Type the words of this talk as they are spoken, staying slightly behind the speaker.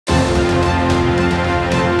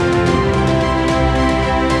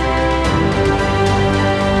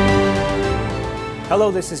Hello,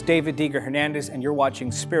 this is David Diga Hernandez, and you're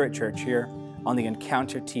watching Spirit Church here on the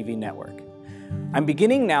Encounter TV network. I'm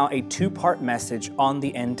beginning now a two-part message on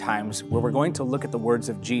the end times where we're going to look at the words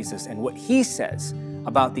of Jesus and what He says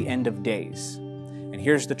about the end of days. And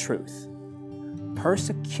here's the truth.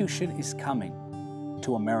 Persecution is coming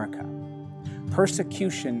to America.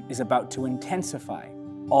 Persecution is about to intensify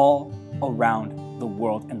all around the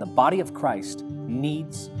world, and the body of Christ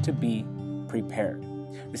needs to be prepared.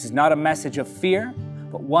 This is not a message of fear,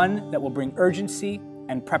 but one that will bring urgency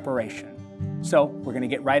and preparation. So we're going to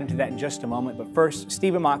get right into that in just a moment. But first,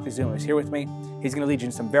 Stephen Moctezuma is here with me. He's going to lead you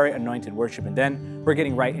in some very anointed worship, and then we're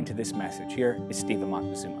getting right into this message. Here is Stephen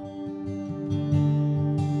Moctezuma.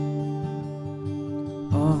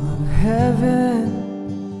 All of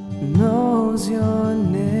heaven knows your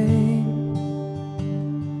name,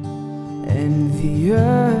 and the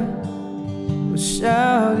earth will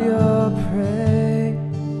shout your praise.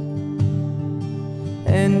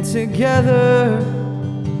 And together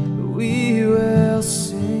we will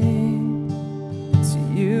sing to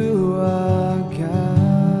you, our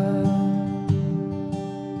God.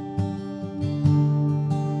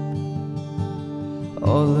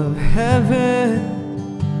 All of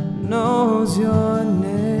heaven knows your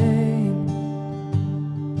name,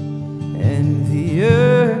 and the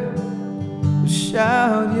earth will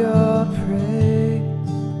shout your praise.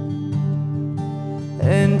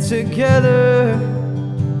 And together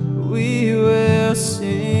we will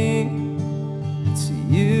sing to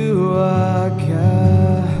you, our God.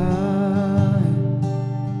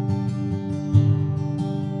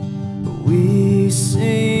 We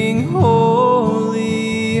sing,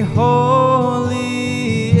 holy,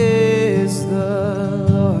 holy is the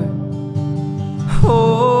Lord.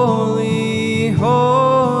 Holy,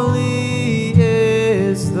 holy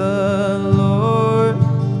is the Lord.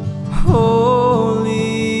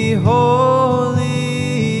 Holy,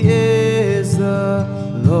 holy is the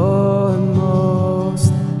Lord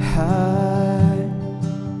Most High.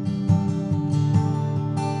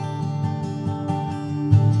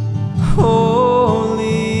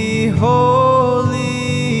 Holy,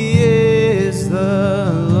 holy is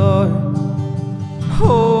the Lord.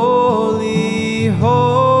 Holy,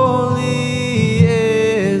 holy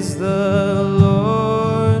is the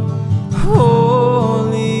Lord.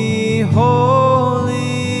 Holy,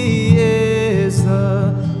 holy is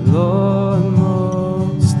the Lord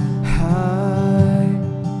Most High.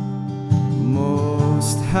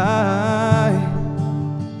 Most High.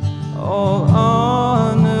 All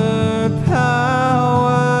honor,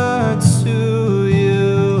 power to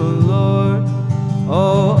you, Lord.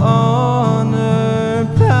 All honor,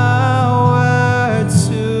 power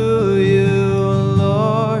to you,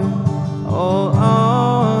 Lord. All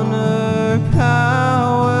honor,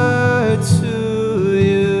 power to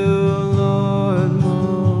you, Lord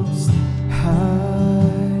Most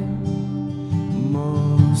High.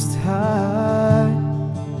 Most High.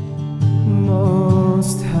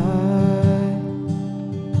 Most High.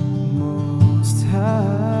 Most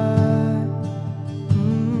High.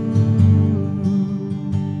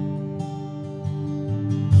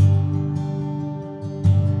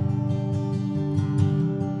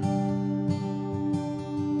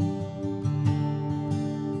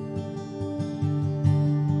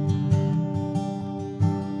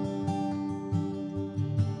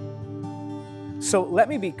 So let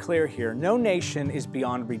me be clear here. No nation is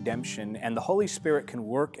beyond redemption, and the Holy Spirit can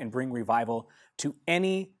work and bring revival to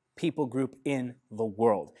any people group in the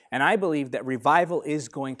world. And I believe that revival is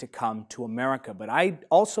going to come to America, but I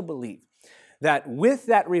also believe that with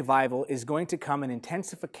that revival is going to come an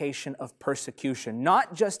intensification of persecution,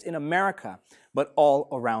 not just in America, but all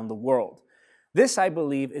around the world. This, I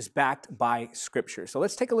believe, is backed by Scripture. So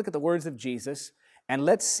let's take a look at the words of Jesus, and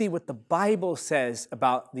let's see what the Bible says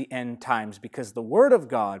about the end times, because the Word of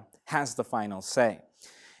God has the final say.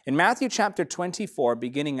 In Matthew chapter 24,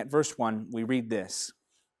 beginning at verse 1, we read this.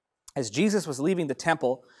 As Jesus was leaving the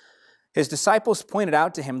temple, His disciples pointed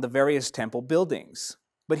out to Him the various temple buildings.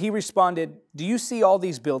 But He responded, "Do you see all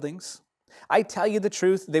these buildings? I tell you the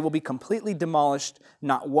truth, they will be completely demolished.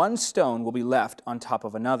 Not one stone will be left on top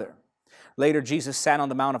of another." Later, Jesus sat on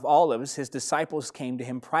the Mount of Olives. His disciples came to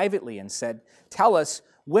Him privately and said, "Tell us,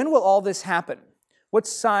 when will all this happen? What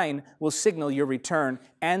sign will signal your return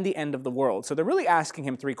and the end of the world?" So they're really asking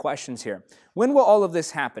Him three questions here. When will all of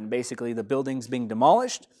this happen? Basically, the buildings being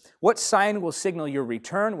demolished. What sign will signal your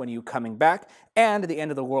return, when you coming back? And the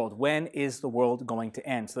end of the world. When is the world going to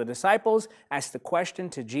end? So the disciples asked the question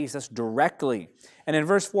to Jesus directly. And in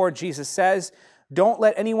verse 4, Jesus says, "Don't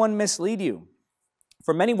let anyone mislead you.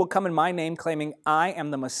 For many will come in my name, claiming I am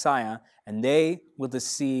the Messiah, and they will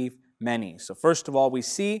deceive many. So first of all, we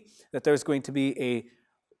see that there's going to be a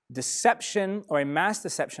deception, or a mass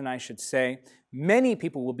deception, I should say. Many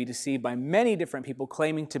people will be deceived by many different people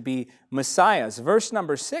claiming to be messiahs. Verse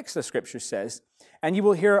number 6, the scripture says, "And you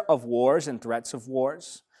will hear of wars and threats of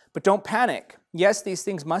wars. But don't panic. Yes, these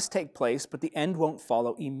things must take place, but the end won't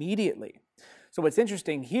follow immediately." So what's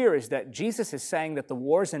interesting here is that Jesus is saying that the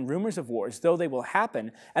wars and rumors of wars, though they will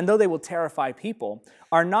happen and though they will terrify people,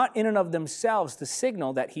 are not in and of themselves the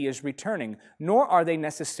signal that he is returning, nor are they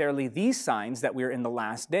necessarily these signs that we're in the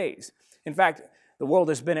last days. In fact, the world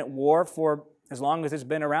has been at war for as long as it's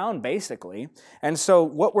been around, basically. And so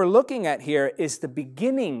what we're looking at here is the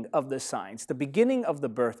beginning of the signs, the beginning of the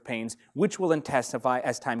birth pains, which will intensify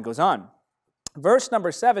as time goes on. Verse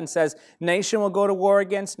number 7 says, "Nation will go to war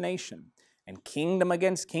against nation, and kingdom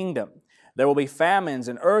against kingdom. There will be famines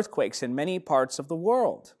and earthquakes in many parts of the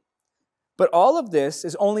world." But all of this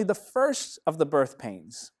is only the first of the birth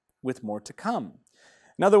pains, with more to come.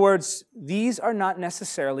 In other words, these are not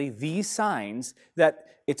necessarily the signs that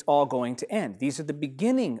it's all going to end. These are the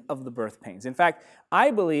beginning of the birth pains. In fact,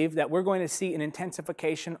 I believe that we're going to see an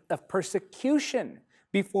intensification of persecution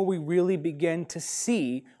before we really begin to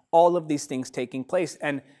see all of these things taking place.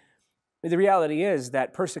 And the reality is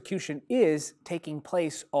that persecution is taking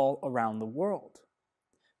place all around the world.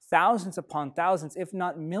 Thousands upon thousands, if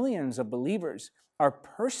not millions of believers are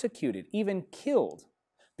persecuted, even killed,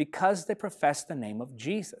 because they profess the name of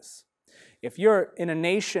Jesus. If you're in a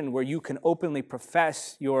nation where you can openly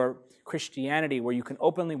profess your Christianity, where you can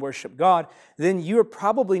openly worship God, then you're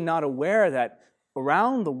probably not aware that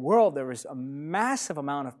around the world there is a massive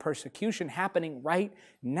amount of persecution happening right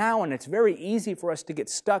now, and it's very easy for us to get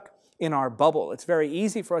stuck in our bubble. It's very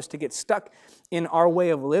easy for us to get stuck in our way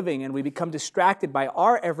of living, and we become distracted by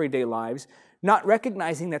our everyday lives, not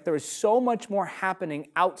recognizing that there is so much more happening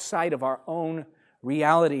outside of our own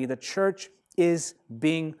reality. The church is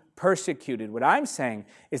being persecuted. What I'm saying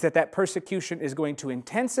is that that persecution is going to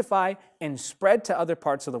intensify and spread to other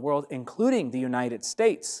parts of the world, including the United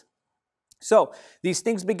States. So these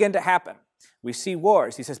things begin to happen. We see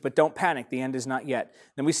wars. He says, but don't panic, the end is not yet.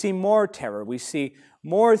 Then we see more terror. We see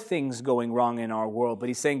more things going wrong in our world. But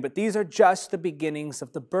he's saying, but these are just the beginnings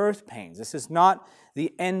of the birth pains. This is not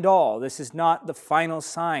the end all. This is not the final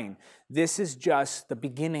sign. This is just the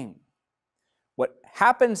beginning. What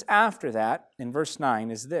happens after that, in verse 9,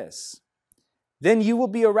 is this. Then you will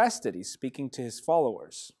be arrested, he's speaking to his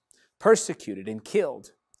followers, persecuted and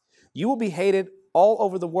killed. You will be hated all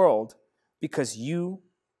over the world because you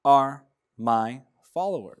are my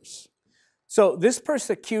followers. So this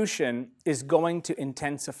persecution is going to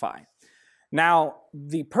intensify. Now,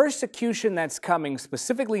 the persecution that's coming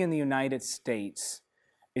specifically in the United States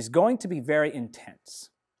is going to be very intense.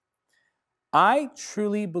 I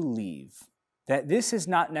truly believe that this is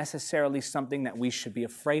not necessarily something that we should be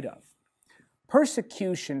afraid of.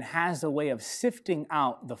 Persecution has a way of sifting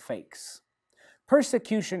out the fakes.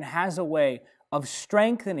 Persecution has a way of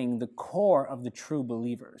strengthening the core of the true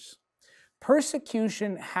believers.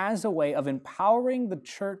 Persecution has a way of empowering the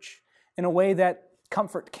church in a way that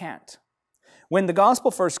comfort can't. When the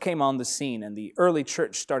gospel first came on the scene and the early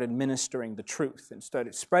church started ministering the truth and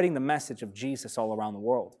started spreading the message of Jesus all around the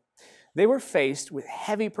world, they were faced with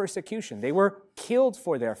heavy persecution. They were killed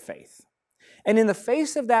for their faith. And in the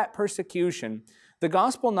face of that persecution, the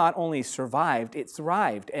gospel not only survived, it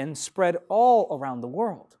thrived and spread all around the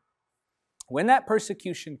world. When that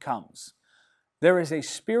persecution comes, there is a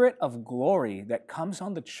spirit of glory that comes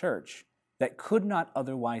on the church that could not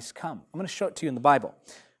otherwise come. I'm going to show it to you in the Bible.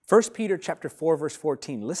 1 Peter chapter 4, verse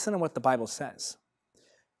 14. Listen to what the Bible says.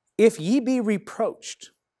 If ye be reproached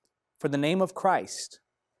for the name of Christ,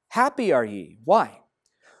 happy are ye. Why?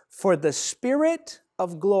 For the Spirit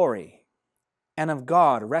of glory and of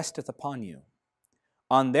God resteth upon you.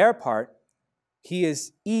 On their part, he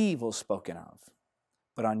is evil spoken of,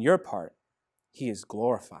 but on your part, he is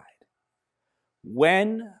glorified.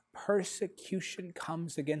 When persecution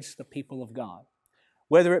comes against the people of God,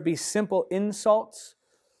 whether it be simple insults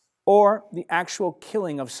or the actual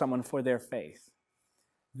killing of someone for their faith,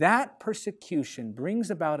 that persecution brings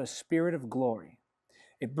about a spirit of glory.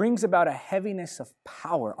 It brings about a heaviness of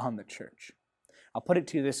power on the church. I'll put it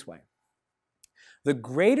to you this way. The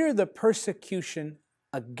greater the persecution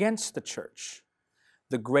against the church,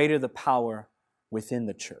 the greater the power within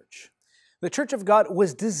the church. The church of God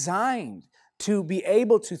was designed to be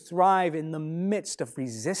able to thrive in the midst of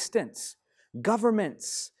resistance,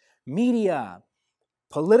 governments, media,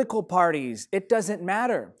 political parties, it doesn't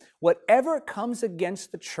matter. Whatever comes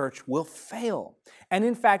against the church will fail. And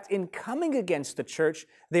in fact, in coming against the church,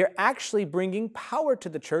 they're actually bringing power to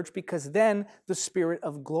the church, because then the Spirit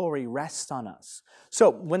of glory rests on us. So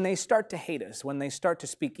when they start to hate us, when they start to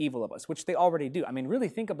speak evil of us, which they already do, I mean, really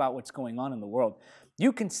think about what's going on in the world.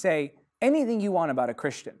 You can say anything you want about a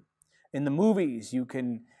Christian. In the movies, you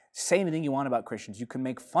can say anything you want about Christians. You can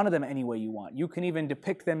make fun of them any way you want. You can even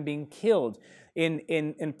depict them being killed.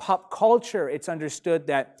 In pop culture, it's understood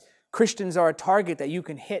that Christians are a target that you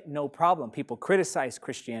can hit no problem. People criticize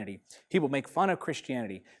Christianity. People make fun of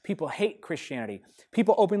Christianity. People hate Christianity.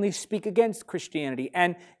 People openly speak against Christianity.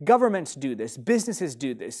 And governments do this. Businesses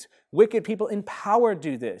do this. Wicked people in power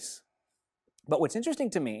do this. But what's interesting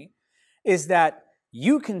to me is that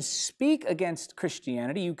you can speak against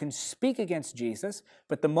Christianity, you can speak against Jesus,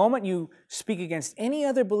 but the moment you speak against any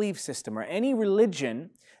other belief system or any religion,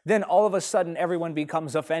 then all of a sudden everyone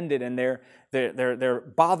becomes offended, and they're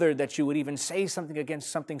bothered that you would even say something against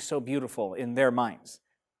something so beautiful in their minds.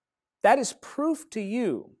 That is proof to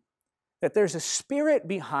you that there's a spirit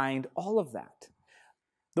behind all of that.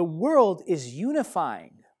 The world is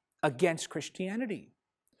unifying against Christianity.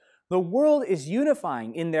 The world is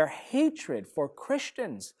unifying in their hatred for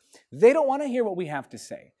Christians. They don't want to hear what we have to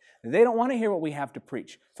say. They don't want to hear what we have to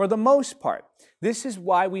preach. For the most part, this is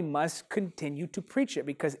why we must continue to preach it,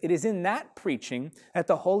 because it is in that preaching that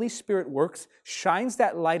the Holy Spirit works, shines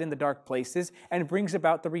that light in the dark places, and brings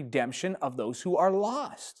about the redemption of those who are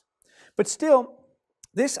lost. But still,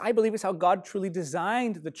 this, I believe, is how God truly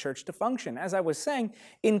designed the church to function. As I was saying,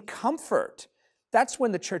 in comfort. That's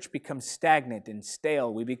when the church becomes stagnant and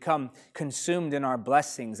stale. We become consumed in our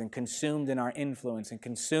blessings and consumed in our influence and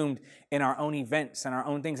consumed in our own events and our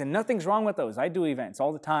own things. And nothing's wrong with those. I do events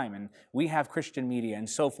all the time, and we have Christian media and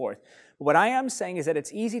so forth. But what I am saying is that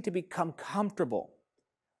it's easy to become comfortable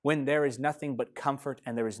when there is nothing but comfort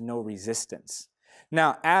and there is no resistance.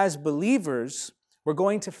 Now, as believers, we're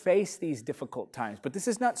going to face these difficult times, but this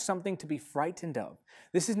is not something to be frightened of.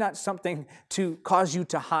 This is not something to cause you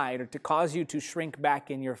to hide or to cause you to shrink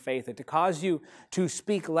back in your faith or to cause you to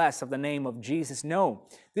speak less of the name of Jesus. No,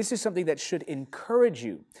 this is something that should encourage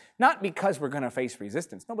you, not because we're going to face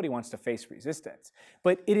resistance. Nobody wants to face resistance,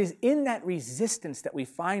 but it is in that resistance that we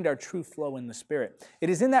find our true flow in the Spirit. It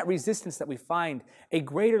is in that resistance that we find a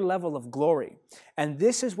greater level of glory. And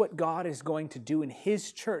this is what God is going to do in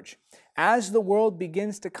His church. As the world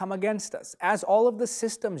begins to come against us, as all of the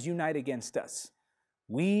systems unite against us,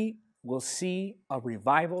 we will see a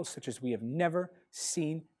revival such as we have never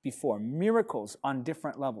seen before. Miracles on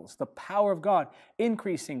different levels. The power of God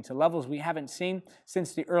increasing to levels we haven't seen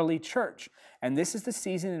since the early church. And this is the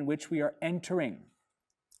season in which we are entering.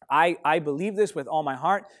 I believe this with all my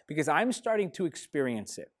heart because I'm starting to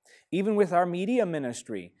experience it. Even with our media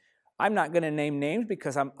ministry, I'm not going to name names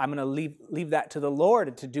because I'm going to leave that to the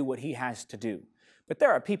Lord to do what He has to do. But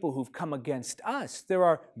there are people who've come against us. There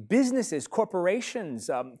are businesses, corporations,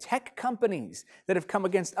 tech companies that have come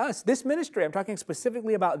against us. This ministry, I'm talking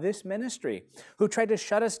specifically about this ministry, who tried to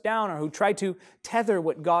shut us down or who tried to tether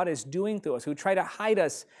what God is doing to us, who try to hide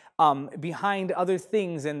us behind other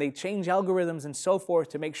things, and they change algorithms and so forth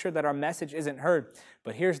to make sure that our message isn't heard.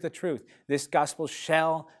 But here's the truth. This gospel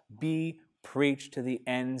shall be preached to the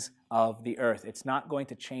ends of the earth. It's not going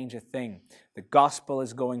to change a thing. The gospel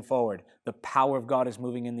is going forward. The power of God is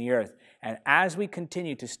moving in the earth. And as we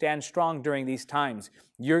continue to stand strong during these times,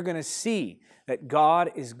 you're going to see that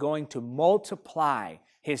God is going to multiply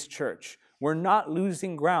His church. We're not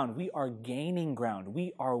losing ground. We are gaining ground.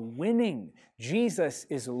 We are winning. Jesus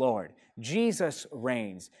is Lord. Jesus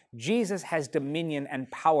reigns. Jesus has dominion and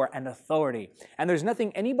power and authority. And there's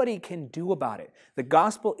nothing anybody can do about it. The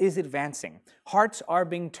gospel is advancing. Hearts are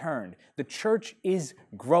being turned. The church is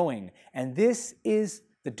growing. And this is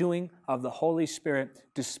the doing of the Holy Spirit,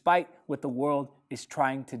 despite what the world is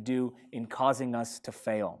trying to do in causing us to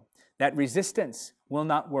fail. That resistance will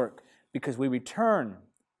not work because we return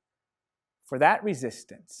for that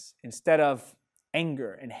resistance. Instead of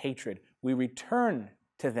anger and hatred, we return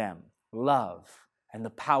to them love and the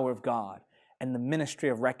power of God and the ministry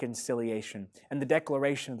of reconciliation and the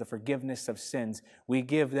declaration of the forgiveness of sins. We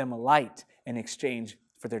give them light in exchange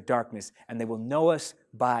for their darkness, and they will know us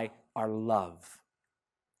by our love.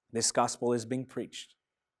 This gospel is being preached.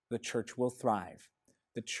 The church will thrive.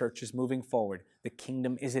 The church is moving forward. The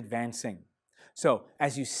kingdom is advancing. So,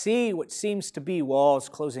 as you see what seems to be walls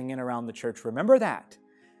closing in around the church, remember that.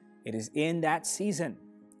 It is in that season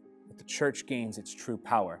that the church gains its true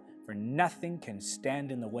power. For nothing can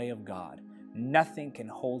stand in the way of God. Nothing can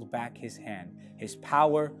hold back His hand. His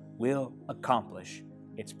power will accomplish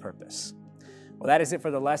its purpose. Well, that is it for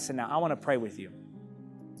the lesson. Now, I want to pray with you.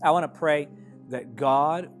 I want to pray that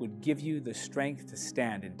God would give you the strength to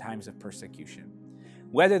stand in times of persecution.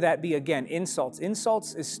 Whether that be, again, insults.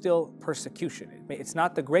 Insults is still persecution. It's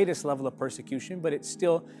not the greatest level of persecution, but it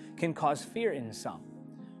still can cause fear in some.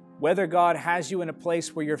 Whether God has you in a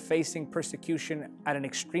place where you're facing persecution at an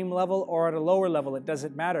extreme level or at a lower level, it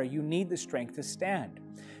doesn't matter. You need the strength to stand.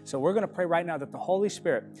 So we're going to pray right now that the Holy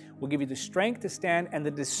Spirit will give you the strength to stand and the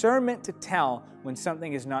discernment to tell when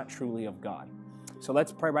something is not truly of God. So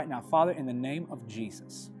let's pray right now. Father, in the name of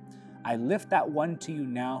Jesus, I lift that one to you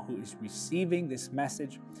now who is receiving this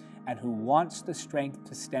message and who wants the strength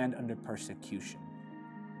to stand under persecution.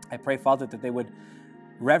 I pray, Father, that they would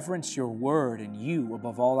reverence your word and you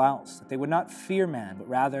above all else, that they would not fear man, but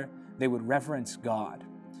rather they would reverence God.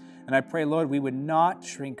 And I pray, Lord, we would not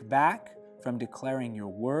shrink back from declaring your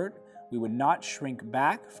word. We would not shrink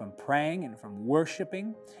back from praying and from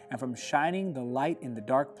worshiping and from shining the light in the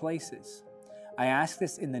dark places. I ask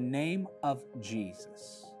this in the name of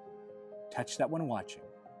Jesus. Touch that one watching.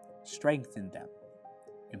 Strengthen them.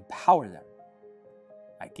 Empower them.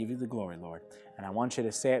 I give you the glory, Lord. And I want you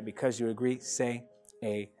to say it because you agree. Say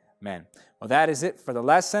amen. Well, that is it for the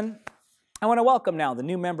lesson. I want to welcome now the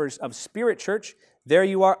new members of Spirit Church. There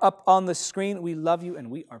you are up on the screen. We love you and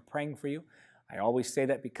we are praying for you. I always say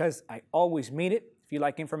that because I always mean it. If you'd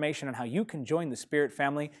like information on how you can join the Spirit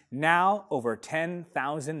family, now over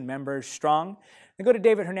 10,000 members strong, then go to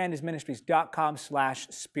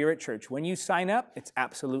davidhernandezministries.com/spiritchurch. When you sign up, it's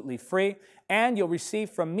absolutely free, and you'll receive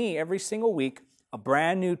from me every single week a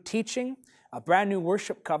brand new teaching, a brand new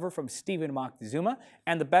worship cover from Stephen Moctezuma,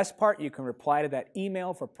 and the best part, you can reply to that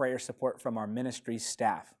email for prayer support from our ministry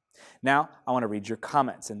staff. Now, I want to read your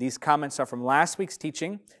comments, and these comments are from last week's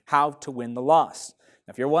teaching, How to Win the Lost.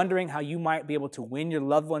 Now, if you're wondering how you might be able to win your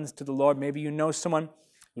loved ones to the Lord, maybe you know someone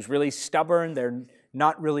who's really stubborn, they're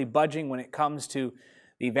not really budging when it comes to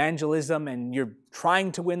evangelism, and you're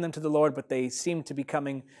trying to win them to the Lord, but they seem to be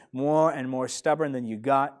becoming more and more stubborn, then you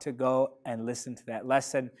got to go and listen to that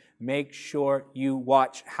lesson. Make sure you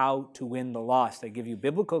watch How to Win the Lost. I give you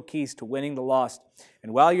biblical keys to winning the lost.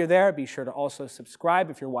 And while you're there, be sure to also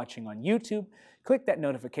subscribe if you're watching on YouTube. Click that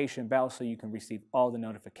notification bell so you can receive all the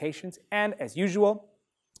notifications. And as usual,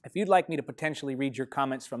 if you'd like me to potentially read your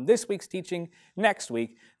comments from this week's teaching next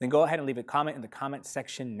week, then go ahead and leave a comment in the comment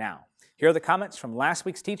section now. Here are the comments from last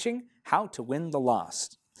week's teaching, How to Win the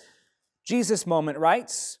Lost. Jesus Moment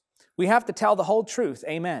writes, "We have to tell the whole truth,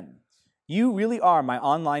 amen. You really are my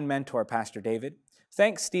online mentor, Pastor David.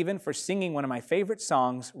 Thanks, Stephen, for singing one of my favorite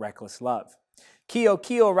songs, Reckless Love."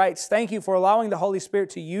 Kio writes, "Thank you for allowing the Holy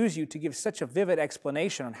Spirit to use you to give such a vivid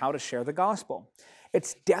explanation on how to share the gospel.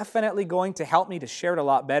 It's definitely going to help me to share it a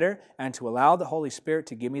lot better and to allow the Holy Spirit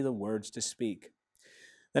to give me the words to speak."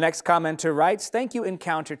 The next commenter writes, "Thank you,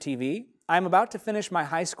 Encounter TV. I'm about to finish my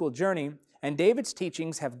high school journey, and David's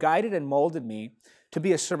teachings have guided and molded me to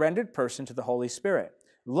be a surrendered person to the Holy Spirit.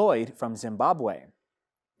 Lloyd from Zimbabwe."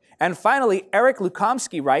 And finally, Eric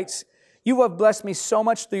Lukomsky writes, "You have blessed me so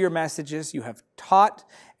much through your messages. You have taught,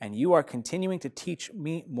 and you are continuing to teach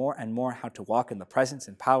me more and more how to walk in the presence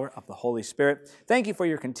and power of the Holy Spirit. Thank you for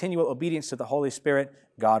your continual obedience to the Holy Spirit.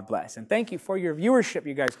 God bless." And thank you for your viewership,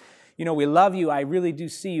 you guys. You know, we love you. I really do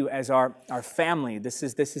see you as our family. This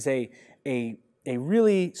is a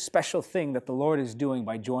really special thing that the Lord is doing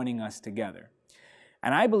by joining us together.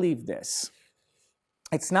 And I believe this.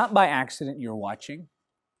 It's not by accident you're watching.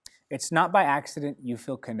 It's not by accident you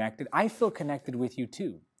feel connected. I feel connected with you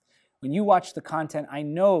too. When you watch the content, I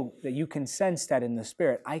know that you can sense that in the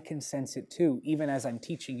Spirit. I can sense it too, even as I'm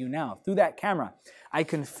teaching you now. Through that camera, I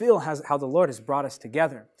can feel how the Lord has brought us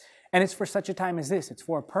together. And it's for such a time as this. It's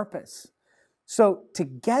for a purpose. So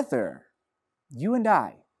together, you and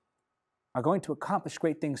I are going to accomplish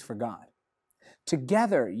great things for God.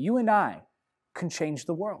 Together, you and I can change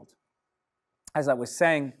the world. As I was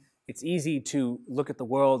saying, it's easy to look at the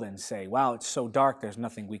world and say, wow, it's so dark, there's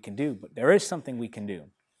nothing we can do. But there is something we can do.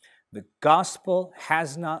 The gospel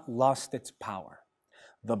has not lost its power.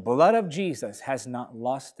 The blood of Jesus has not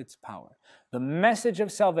lost its power. The message of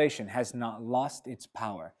salvation has not lost its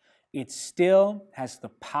power. It still has the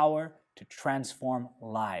power to transform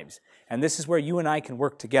lives. And this is where you and I can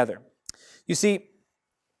work together. You see,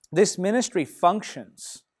 this ministry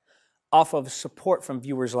functions off of support from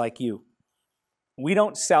viewers like you. We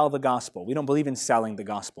don't sell the gospel. We don't believe in selling the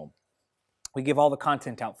gospel. We give all the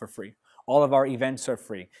content out for free. All of our events are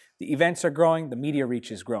free. The events are growing. The media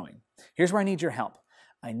reach is growing. Here's where I need your help.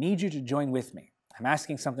 I need you to join with me. I'm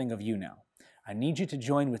asking something of you now. I need you to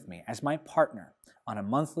join with me as my partner on a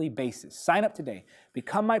monthly basis. Sign up today.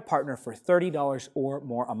 Become my partner for $30 or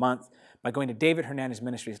more a month by going to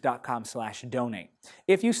davidhernandezministries.com/donate.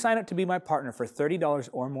 If you sign up to be my partner for $30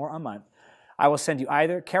 or more a month, I will send you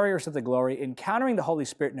either Carriers of the Glory, Encountering the Holy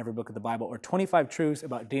Spirit in Every Book of the Bible, or 25 Truths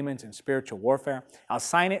About Demons and Spiritual Warfare. I'll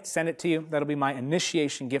sign it, send it to you. That'll be my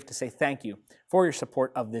initiation gift to say thank you for your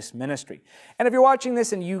support of this ministry. And if you're watching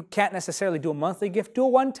this and you can't necessarily do a monthly gift, do a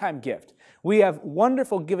one-time gift. We have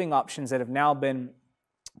wonderful giving options that have now been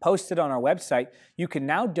posted on our website. You can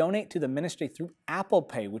now donate to the ministry through Apple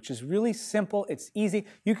Pay, which is really simple. It's easy.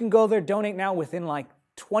 You can go there, donate now within like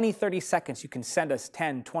 20, 30 seconds. You can send us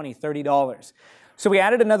 $10, $20, $30. So we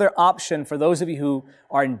added another option for those of you who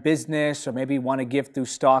are in business or maybe want to give through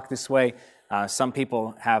stock this way. Some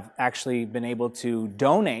people have actually been able to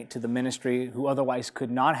donate to the ministry who otherwise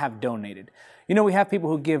could not have donated. You know, we have people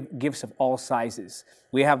who give gifts of all sizes.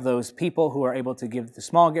 We have those people who are able to give the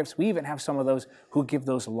small gifts. We even have some of those who give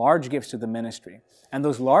those large gifts to the ministry. And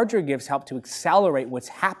those larger gifts help to accelerate what's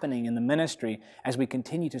happening in the ministry as we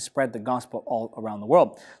continue to spread the gospel all around the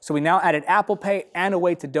world. So we now added Apple Pay and a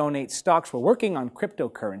way to donate stocks. We're working on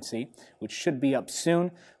cryptocurrency, which should be up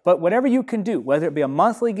soon. But whatever you can do, whether it be a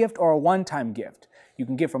monthly gift or a one-time gift, you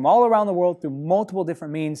can give from all around the world through multiple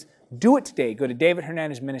different means. Do it today. Go to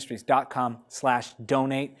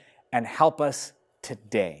davidhernandezministries.com/donate and help us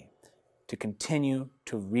today to continue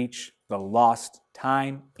to reach the lost.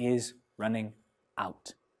 Time is running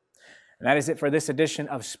out. And that is it for this edition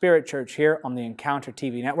of Spirit Church here on the Encounter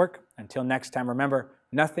TV network. Until next time, remember,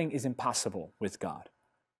 nothing is impossible with God.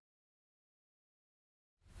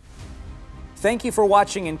 Thank you for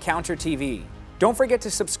watching Encounter TV. Don't forget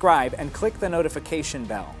to subscribe and click the notification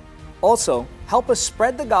bell. Also, help us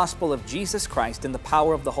spread the gospel of Jesus Christ in the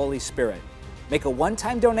power of the Holy Spirit. Make a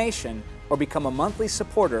one-time donation or become a monthly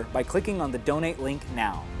supporter by clicking on the donate link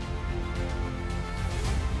now.